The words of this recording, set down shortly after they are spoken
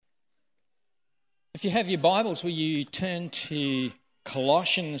If you have your Bibles, will you turn to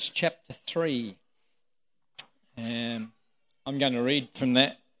Colossians chapter 3? I'm going to read from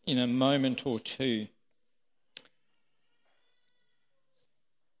that in a moment or two.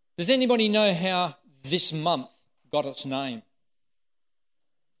 Does anybody know how this month got its name?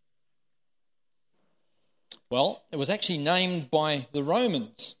 Well, it was actually named by the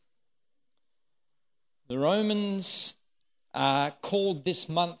Romans. The Romans called this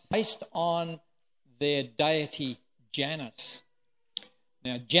month based on their deity Janus.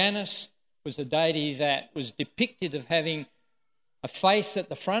 Now, Janus was a deity that was depicted of having a face at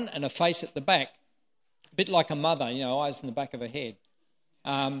the front and a face at the back, a bit like a mother, eyes in the back of her head.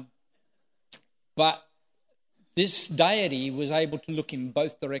 But this deity was able to look in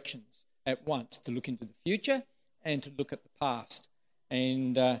both directions at once, to look into the future and to look at the past.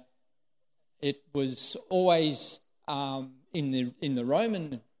 And it was always in the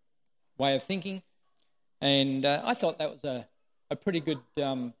Roman way of thinking. And I thought that was a pretty good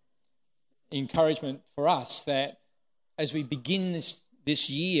encouragement for us, that as we begin this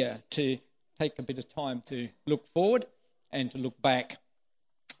year, to take a bit of time to look forward and to look back.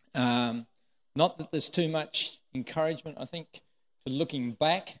 Not that there's too much encouragement, I think, to looking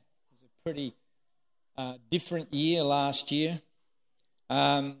back. It was a pretty different year last year.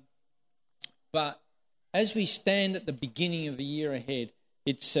 But as we stand at the beginning of the year ahead,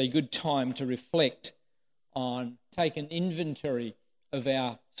 it's a good time to reflect on, take an inventory of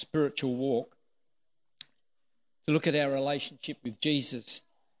our spiritual walk, to look at our relationship with Jesus,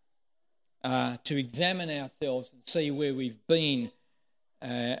 to examine ourselves and see where we've been,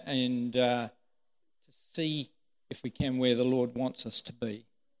 and to see, if we can, where the Lord wants us to be.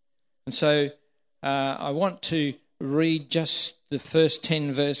 And so I want to read just the first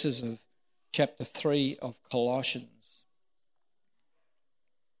 10 verses of chapter 3 of Colossians.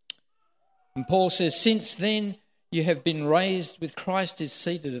 And Paul says, "Since then you have been raised with Christ is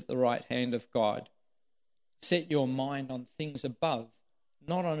seated at the right hand of God. Set your mind on things above,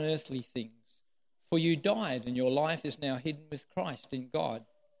 not on earthly things. For you died, and your life is now hidden with Christ in God.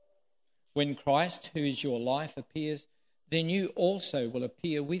 When Christ, who is your life, appears, then you also will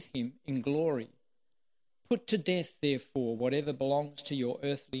appear with him in glory. Put to death, therefore, whatever belongs to your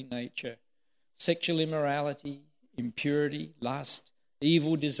earthly nature: sexual immorality, impurity, lust,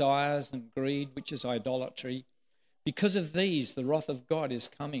 evil desires, and greed, which is idolatry. Because of these, the wrath of God is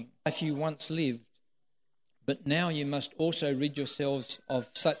coming. If you once lived, but now you must also rid yourselves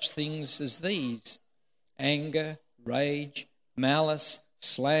of such things as these: anger, rage, malice,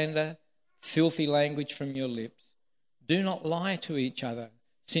 slander, filthy language from your lips. Do not lie to each other,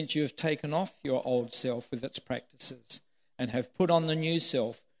 since you have taken off your old self with its practices, and have put on the new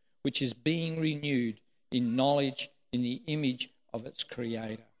self, which is being renewed in knowledge in the image of its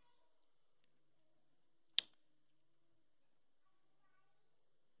creator."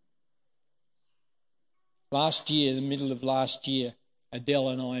 Last year, the middle of last year, Adele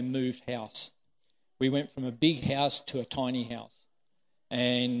and I moved house. We went from a big house to a tiny house.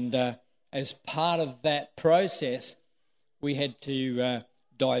 And as part of that process, we had to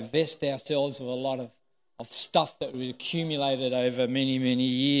divest ourselves of a lot of stuff that we accumulated over many, many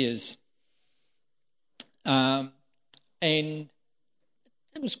years. And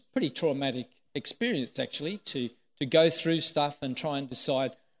it was a pretty traumatic experience, actually, to go through stuff and try and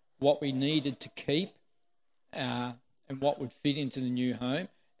decide what we needed to keep and what would fit into the new home,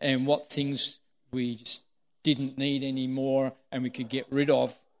 and what things we just didn't need anymore and we could get rid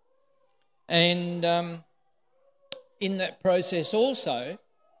of. And in that process also,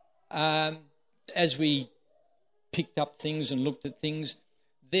 as we picked up things and looked at things,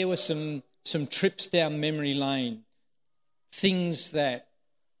 there were some trips down memory lane, things that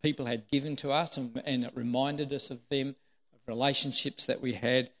people had given to us, and it reminded us of them, of relationships that we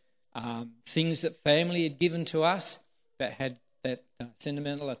had, things that family had given to us that had that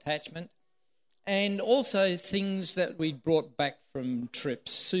sentimental attachment, and also things that we'd brought back from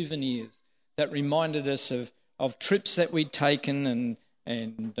trips, souvenirs that reminded us of trips that we'd taken,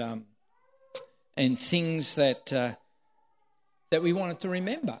 and things that we wanted to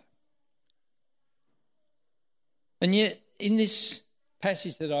remember. And yet, in this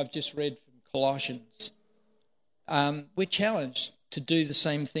passage that I've just read from Colossians, we're challenged to do the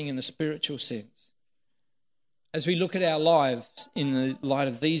same thing in a spiritual sense. As we look at our lives in the light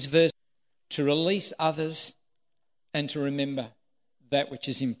of these verses, to release others and to remember that which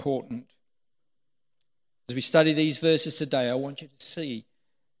is important. As we study these verses today, I want you to see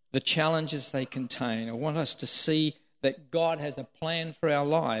the challenges they contain. I want us to see that God has a plan for our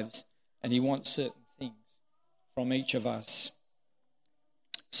lives, and he wants certain things from each of us.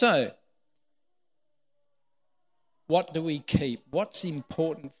 So, What do we keep? What's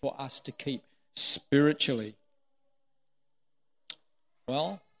important for us to keep spiritually?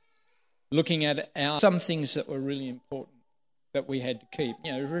 Well, looking at some things that were really important that we had to keep,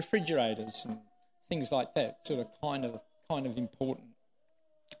 refrigerators and things like that, sort of kind of important.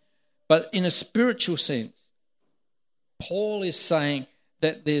 But in a spiritual sense, Paul is saying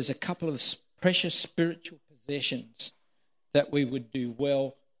that there's a couple of precious spiritual possessions that we would do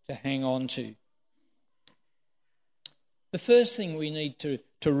well to hang on to. The first thing we need to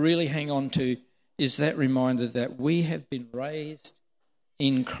really hang on to is that reminder that we have been raised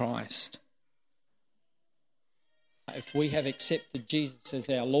in Christ. If we have accepted Jesus as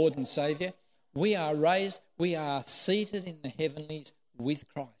our Lord and Saviour, we are raised, we are seated in the heavenlies with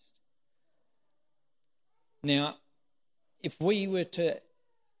Christ. Now, if we were to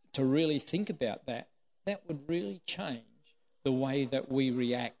really think about that, that would really change the way that we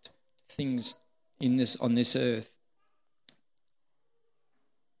react to things on this earth.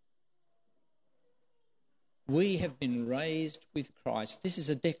 We have been raised with Christ. This is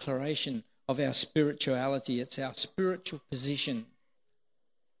a declaration of our spirituality. It's our spiritual position.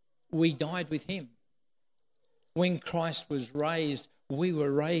 We died with him. When Christ was raised, we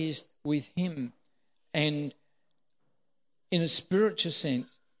were raised with him. And in a spiritual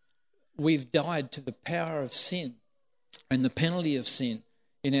sense, we've died to the power of sin and the penalty of sin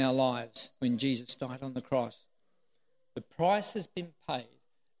in our lives when Jesus died on the cross. The price has been paid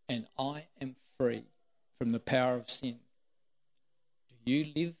and I am free from the power of sin. Do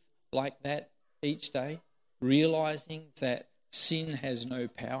you live like that each day, realizing that sin has no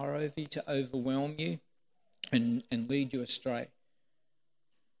power over you to overwhelm you and lead you astray?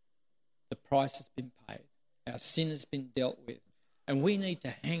 The price has been paid. Our sin has been dealt with. And we need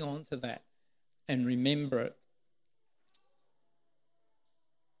to hang on to that and remember it.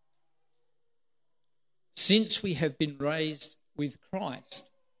 Since we have been raised with Christ,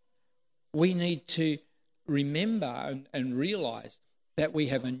 we need to remember and realize that we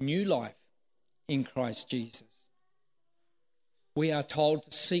have a new life in Christ Jesus. We are told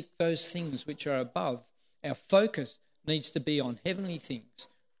to seek those things which are above. Our focus needs to be on heavenly things,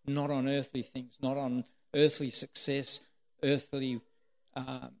 not on earthly things, not on earthly success, earthly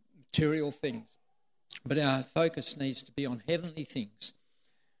material things. But our focus needs to be on heavenly things.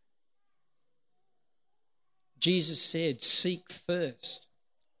 Jesus said, seek first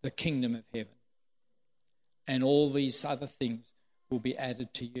the kingdom of heaven, and all these other things will be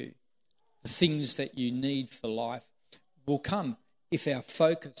added to you. The things that you need for life will come if our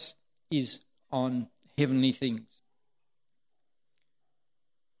focus is on heavenly things.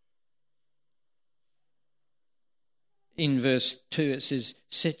 In verse 2 it says,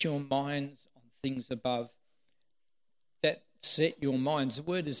 set your minds on things above. That set your minds, the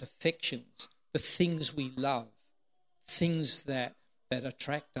word is affections, the things we love, things that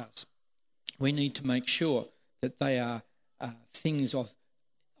attract us. We need to make sure that they are things of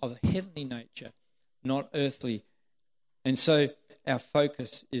a heavenly nature, not earthly. And so our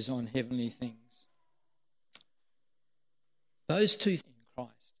focus is on heavenly things. Those two things in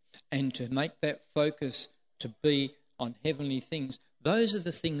Christ, and to make that focus to be on heavenly things, those are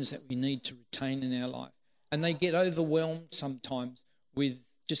the things that we need to retain in our life. And they get overwhelmed sometimes with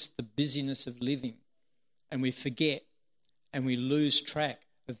just the busyness of living, and we forget and we lose track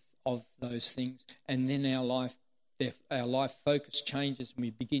of those things, and then our life focus changes and we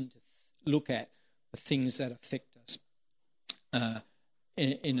begin to look at the things that affect us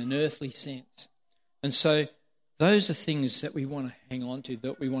in an earthly sense. And so those are things that we want to hang on to,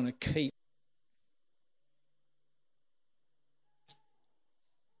 that we want to keep.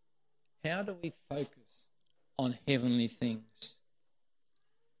 How do we focus on heavenly things?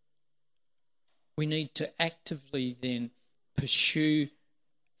 We need to actively then pursue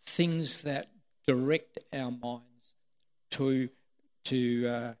things that direct our minds to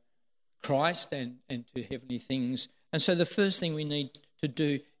Christ and to heavenly things. And so the first thing we need to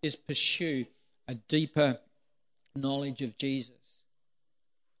do is pursue a deeper knowledge of Jesus.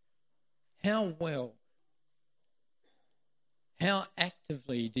 How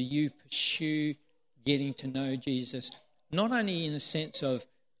actively do you pursue getting to know Jesus? Not only in a sense of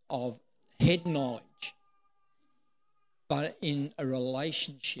head knowledge, but in a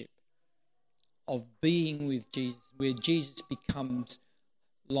relationship of being with Jesus, where Jesus becomes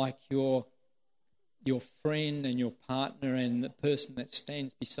like your friend and your partner and the person that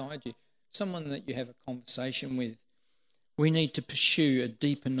stands beside you, someone that you have a conversation with. We need to pursue a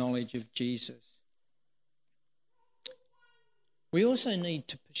deeper knowledge of Jesus. We also need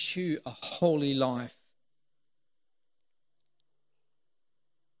to pursue a holy life.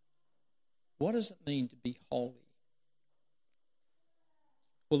 What does it mean to be holy?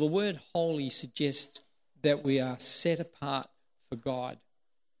 Well, the word holy suggests that we are set apart for God.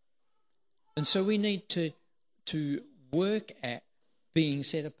 And so we need to work at being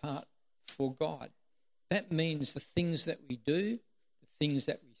set apart for God. That means the things that we do, the things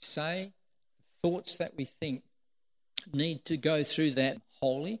that we say, the thoughts that we think need to go through that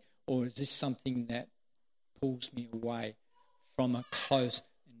holy, or is this something that pulls me away from a close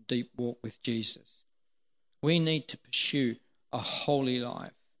and deep walk with Jesus? We need to pursue a holy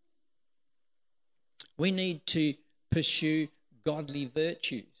life. We need to pursue godly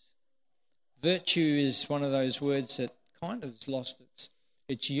virtues. Virtue is one of those words that kind of has lost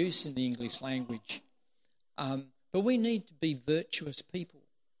its use in the English language. But we need to be virtuous people.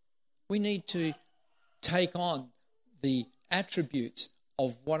 We need to take on the attributes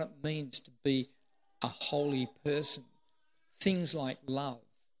of what it means to be a holy person. Things like love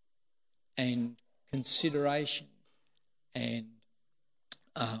and consideration and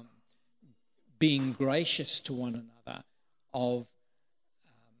being gracious to one another, of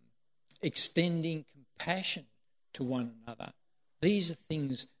extending compassion to one another. These are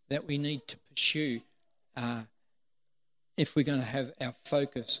things that we need to pursue if we're going to have our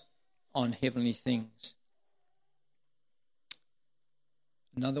focus on heavenly things.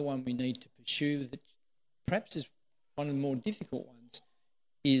 Another one we need to pursue, that perhaps is one of the more difficult ones,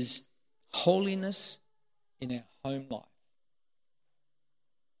 is holiness in our home life.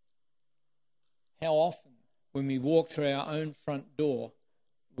 How often when we walk through our own front door,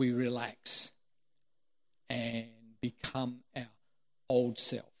 we relax and become our old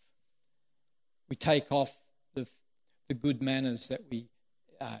self. We take off the good manners that we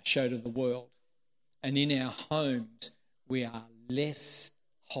show to the world. And in our homes, we are less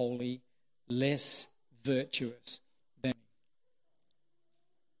holy, less virtuous than.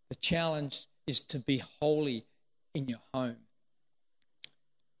 The challenge is to be holy in your home,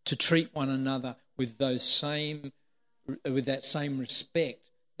 to treat one another with that same respect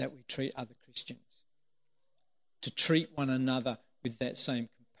that we treat other Christians, to treat one another with that same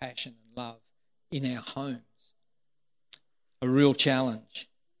compassion and love in our homes. A real challenge.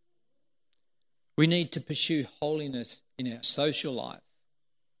 We need to pursue holiness in our social life.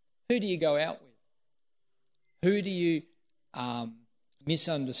 Who do you go out with? Who do you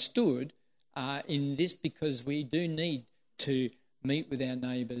misunderstood in this? Because we do need to meet with our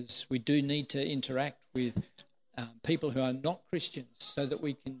neighbours. We do need to interact with people who are not Christians so that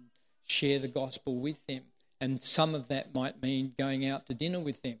we can share the gospel with them. And some of that might mean going out to dinner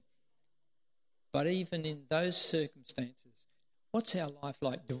with them. But even in those circumstances, what's our life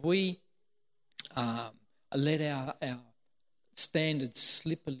like? Do we let our standards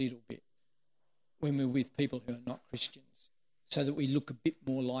slip a little bit when we're with people who are not Christians, so that we look a bit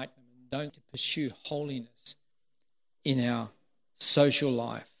more like them and don't pursue holiness in our social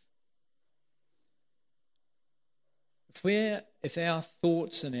life? If our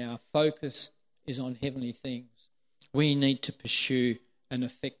thoughts and our focus is on heavenly things, we need to pursue an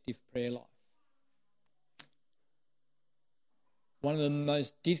effective prayer life. One of the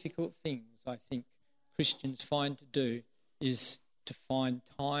most difficult things I think Christians find to do is to find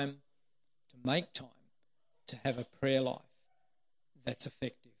time, to make time, to have a prayer life that's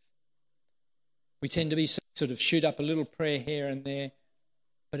effective. We tend to be sort of shoot up a little prayer here and there,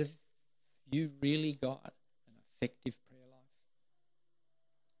 but have you really got an effective prayer life?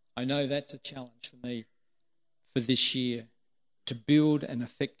 I know that's a challenge for me for this year, to build an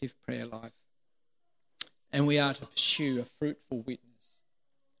effective prayer life. And we are to pursue a fruitful witness.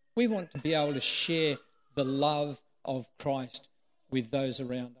 We want to be able to share the love of Christ with those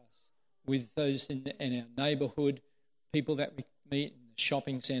around us, with those in our neighbourhood, people that we meet in the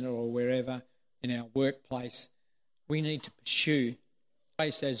shopping centre or wherever, in our workplace. We need to pursue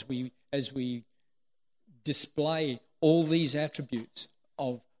grace as we display all these attributes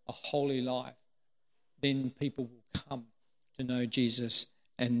of a holy life. Then people will come to know Jesus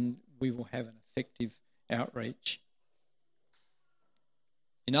and we will have an effective outreach.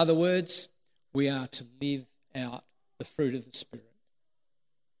 In other words, we are to live out the fruit of the Spirit.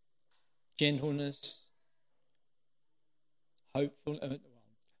 Gentleness, hope,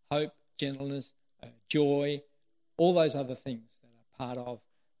 gentleness, joy, all those other things that are part of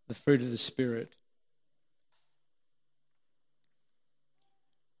the fruit of the Spirit.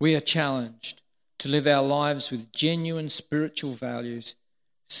 We are challenged to live our lives with genuine spiritual values,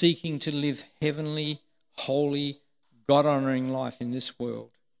 seeking to live heavenly, holy, God-honouring life in this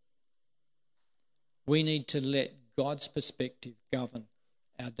world. We need to let God's perspective govern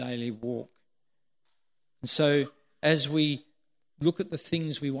our daily walk. And so as we look at the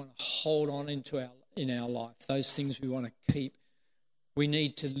things we want to hold on in our life, those things we want to keep, we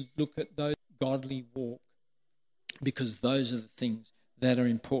need to look at those godly walk, because those are the things that are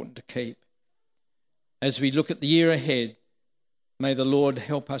important to keep. As we look at the year ahead, may the Lord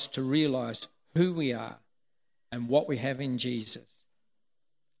help us to realise who we are and what we have in Jesus.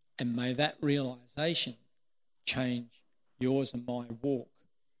 And may that realisation change yours and my walk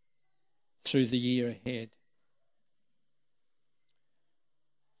through the year ahead.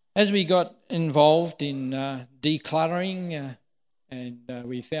 As we got involved in decluttering and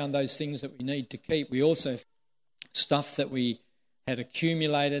we found those things that we need to keep, we also found stuff that we had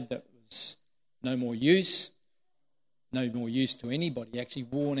accumulated that was no more use to anybody, actually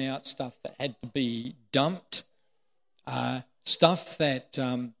worn out stuff that had to be dumped, stuff that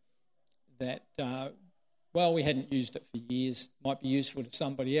we hadn't used it for years, might be useful to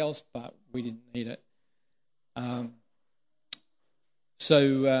somebody else, but we didn't need it.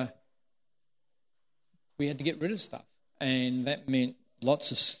 So we had to get rid of stuff, and that meant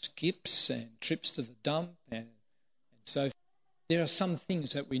lots of skips and trips to the dump, and so there are some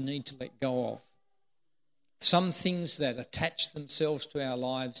things that we need to let go of. Some things that attach themselves to our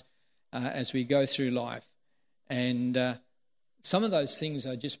lives as we go through life. And some of those things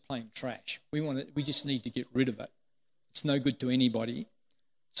are just plain trash. We just need to get rid of it. It's no good to anybody.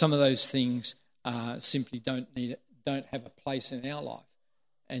 Some of those things simply don't have a place in our life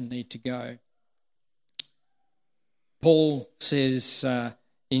and need to go. Paul says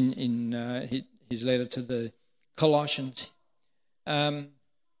in his letter to the Colossians,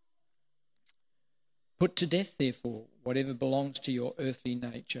 put to death, therefore, whatever belongs to your earthly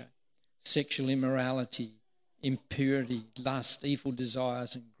nature, sexual immorality, impurity, lust, evil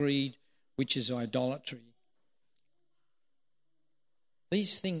desires, and greed, which is idolatry.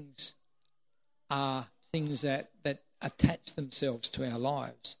 These things are things that attach themselves to our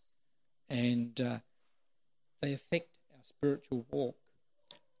lives, and they affect our spiritual walk,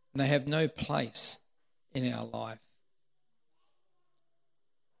 and they have no place in our life.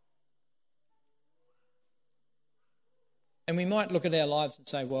 And we might look at our lives and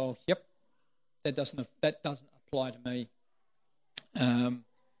say, well, yep, that doesn't apply to me.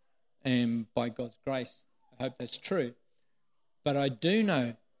 And by God's grace, I hope that's true. But I do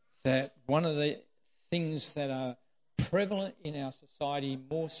know that one of the things that are prevalent in our society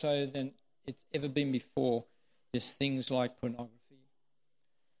more so than it's ever been before is things like pornography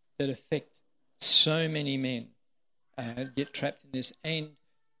that affect so many men, get trapped in this. And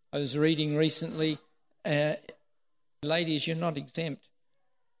I was reading recently, ladies, you're not exempt.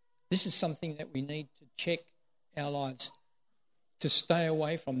 This is something that we need to check our lives to stay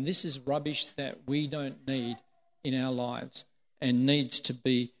away from. This is rubbish that we don't need in our lives and needs to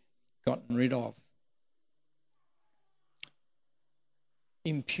be gotten rid of.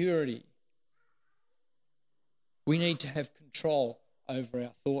 Impurity. We need to have control over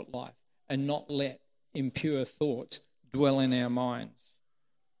our thought life and not let impure thoughts dwell in our minds,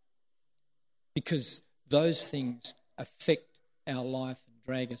 because those things affect our life and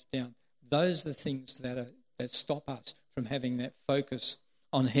drag us down. Those are the things that stop us from having that focus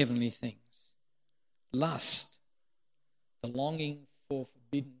on heavenly things. Lust, the longing for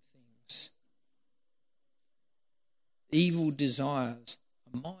forbidden things. Evil desires,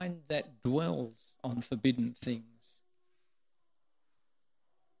 a mind that dwells on forbidden things.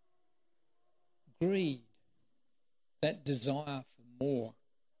 Greed, that desire for more,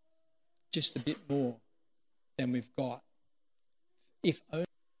 just a bit more than we've got. If only.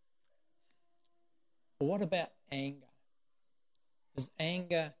 But what about anger? Has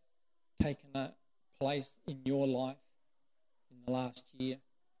anger taken a place in your life in the last year?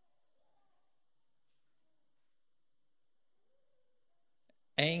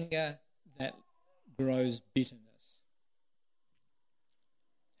 Anger that grows bitterness.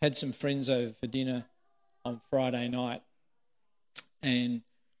 Had some friends over for dinner on Friday night, and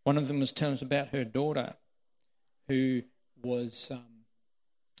one of them was telling us about her daughter who was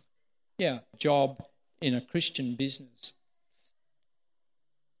job in a Christian business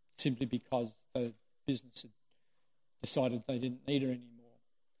simply because the business had decided they didn't need her anymore.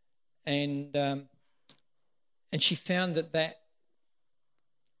 And she found that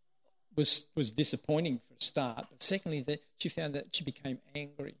was disappointing for a start, but secondly that she found that she became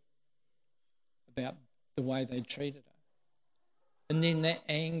angry about the way they treated her. And then that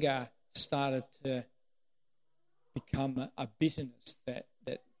anger started to become a bitterness that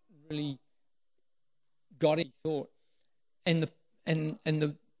really got in thought. And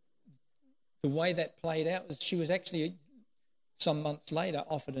the way that played out was she was actually some months later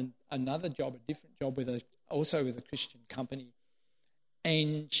offered another job, a different job also with a Christian company.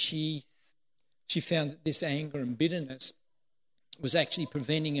 And she found that this anger and bitterness was actually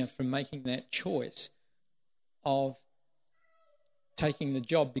preventing her from making that choice of taking the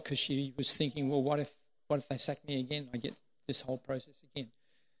job, because she was thinking, well, what if they sack me again? I get this whole process again.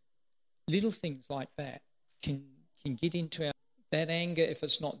 Little things like that can get into that anger, if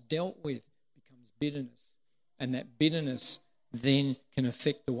it's not dealt with, becomes bitterness. And that bitterness then can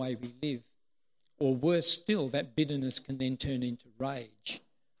affect the way we live. Or worse still, that bitterness can then turn into rage,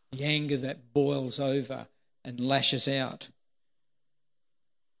 the anger that boils over and lashes out.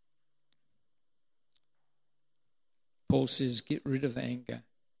 Paul says, get rid of anger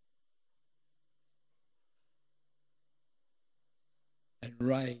and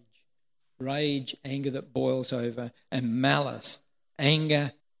rage. Rage, anger that boils over, and malice,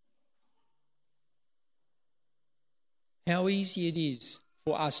 anger. How easy it is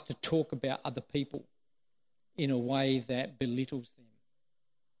for us to talk about other people in a way that belittles them.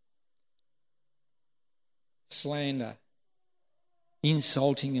 Slander,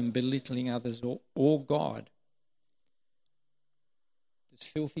 insulting and belittling others or God. Does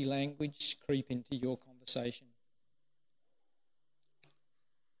filthy language creep into your conversation?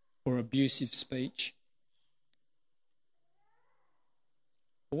 Or abusive speech?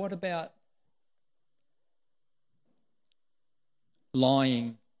 What about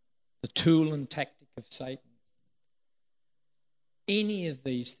lying, the tool and tactic of Satan? Any of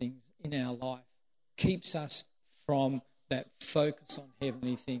these things in our life keeps us from that focus on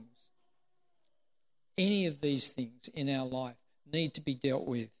heavenly things. Any of these things in our life need to be dealt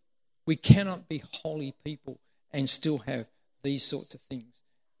with. We cannot be holy people and still have these sorts of things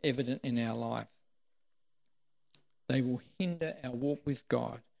evident in our life. They will hinder our walk with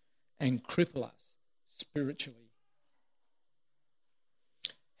God and cripple us spiritually.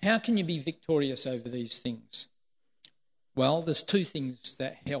 How can you be victorious over these things? Well, there's two things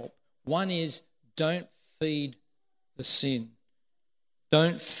that help. One is, don't feed the sin.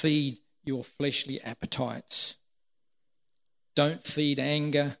 Don't feed your fleshly appetites. Don't feed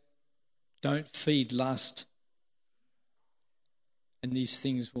anger. Don't feed lust. And these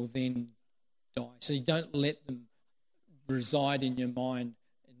things will then die. So you don't let them reside in your mind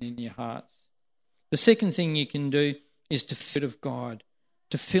and in your hearts. The second thing you can do is to fill God,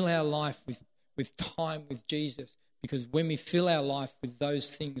 to fill our life with time with Jesus, because when we fill our life with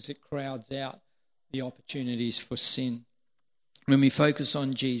those things, it crowds out the opportunities for sin. When we focus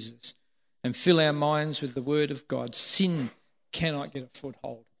on Jesus and fill our minds with the Word of God, sin cannot get a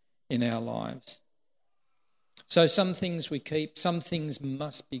foothold in our lives. So some things we keep, some things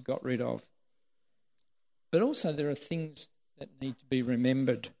must be got rid of. But also there are things that need to be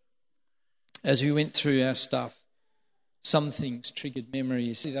remembered. As we went through our stuff, some things triggered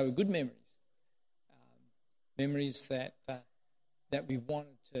memories. They were good memories, memories that we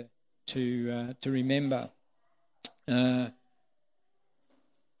wanted to remember.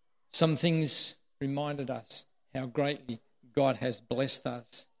 Some things reminded us how greatly God has blessed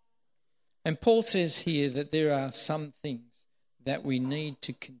us. And Paul says here that there are some things that we need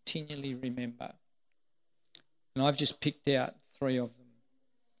to continually remember. And I've just picked out 3 of them.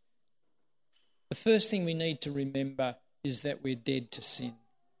 The first thing we need to remember is that we're dead to sin.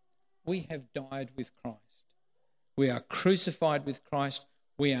 We have died with Christ. We are crucified with Christ.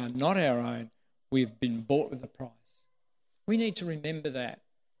 We are not our own. We've been bought with a price. We need to remember that,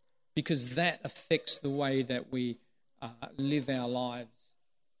 because that affects the way that we live our lives.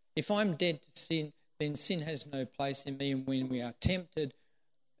 If I'm dead to sin, then sin has no place in me, and when we are tempted,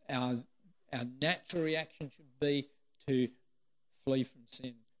 our natural reaction should be to flee from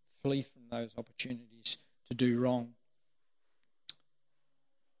sin, flee from those opportunities to do wrong.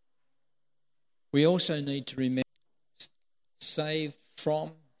 We also need to remember, saved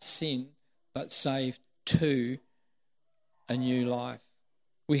from sin, but saved to a new life.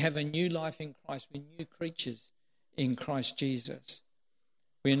 We have a new life in Christ. We're new creatures in Christ Jesus.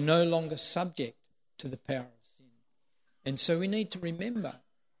 We are no longer subject to the power of sin. And so we need to remember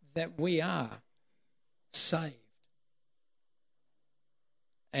that we are saved.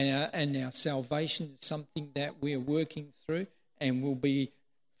 And our salvation is something that we are working through and will be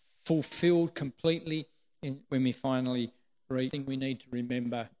fulfilled completely when we finally reach. The thing we need to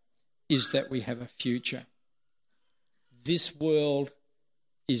remember is that we have a future. This world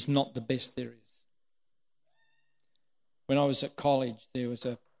is not the best there is. When I was at college, there was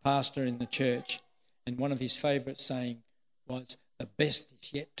a pastor in the church, and one of his favourite sayings was, "The best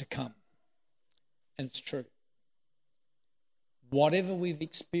is yet to come." And it's true. Whatever we've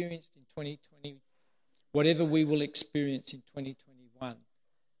experienced in 2020, whatever we will experience in 2021,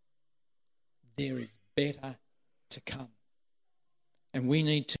 there is better to come. And we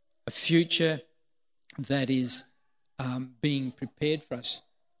need a future that is being prepared for us.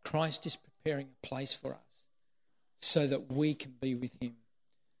 Christ is preparing a place for us so that we can be with him.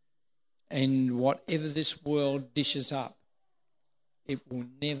 And whatever this world dishes up, it will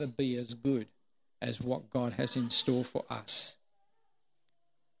never be as good as what God has in store for us.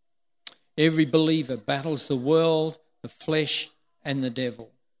 Every believer battles the world, the flesh, and the devil.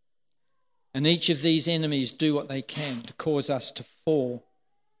 And each of these enemies do what they can to cause us to fall.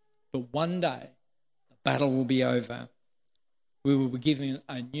 But one day, the battle will be over. We will be given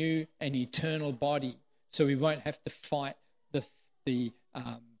a new and eternal body, so we won't have to fight the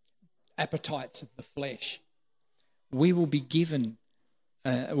appetites of the flesh. We will be given,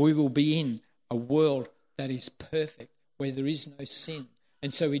 we will be in a world that is perfect, where there is no sin.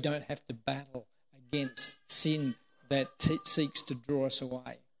 And so we don't have to battle against sin that seeks to draw us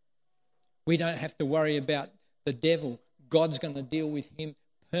away. We don't have to worry about the devil. God's going to deal with him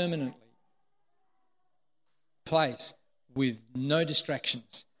permanently. Place with no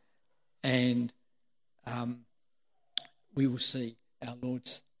distractions. And we will see our Lord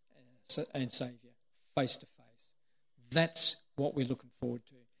and Saviour face to face. That's what we're looking forward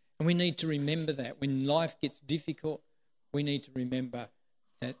to. And we need to remember that. When life gets difficult, we need to remember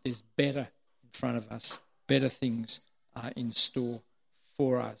that there's better in front of us. Better things are in store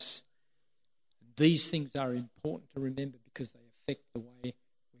for us. These things are important to remember because they affect the way we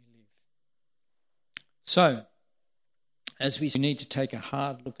live. So, as we need to take a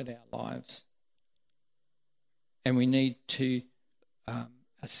hard look at our lives, and we need to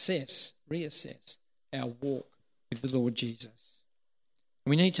reassess our walk with the Lord Jesus.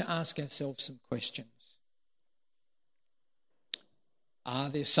 We need to ask ourselves some questions. Are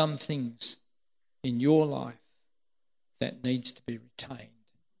there some things in your life that needs to be retained?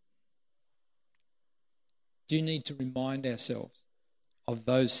 Do you need to remind ourselves of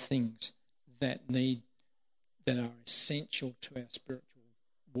those things that are essential to our spiritual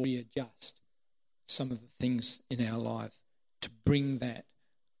walk? Readjust some of the things in our life to bring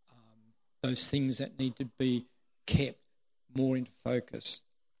those things that need to be kept more into focus.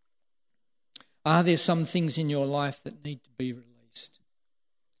 Are there some things in your life that need to be released?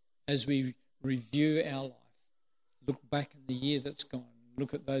 As we review our life, look back in the year that's gone,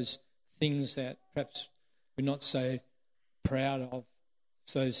 look at those things that perhaps we're not so proud of,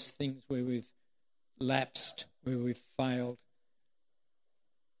 those things where we've lapsed, where we've failed.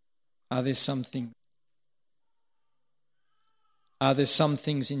 Are there some things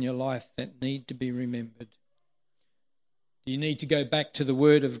in your life that need to be remembered? Do you need to go back to the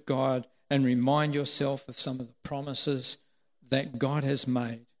Word of God and remind yourself of some of the promises that God has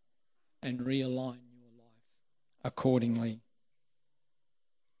made and realign your life accordingly?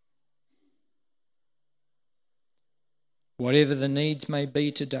 Whatever the needs may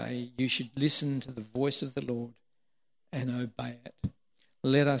be today, you should listen to the voice of the Lord and obey it.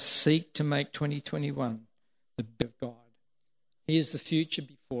 Let us seek to make 2021 the best of God. Here's the future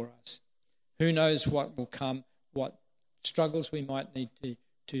before us. Who knows what will come, what struggles we might need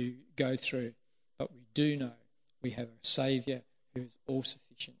to go through. But we do know we have a Saviour who is all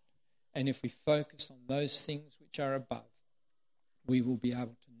sufficient. And if we focus on those things which are above, we will be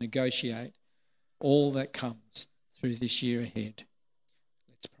able to negotiate all that comes through this year ahead.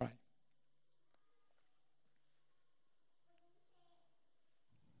 Let's pray.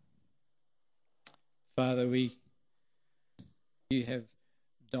 Father, you have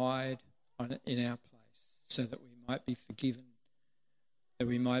died in our place so that we might be forgiven, that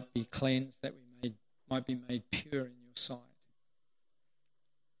we might be cleansed, that we might be made pure in your sight.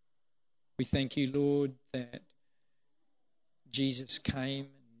 We thank you, Lord, that Jesus came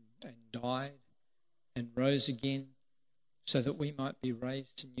and died and rose again so that we might be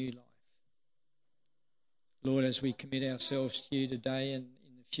raised to new life. Lord, as we commit ourselves to you today and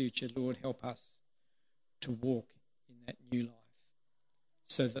in the future, Lord, help us to walk in that new life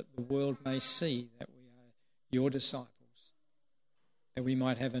so that the world may see that we are your disciples, that we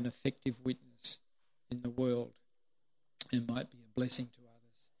might have an effective witness in the world and might be a blessing to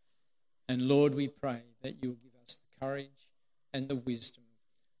others. And Lord, we pray that you'll give us the courage and the wisdom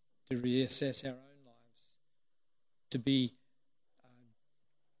to reassess our own lives, to be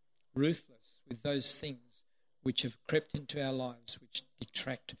ruthless with those things which have crept into our lives, which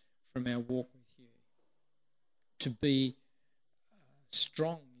detract from our walk with you, to be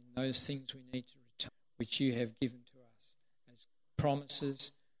strong in those things we need to retain, which you have given to us as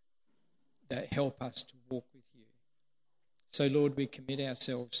promises that help us to walk with you. So, Lord, we commit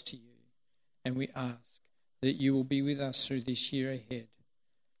ourselves to you and we ask that you will be with us through this year ahead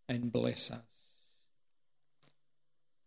and bless us.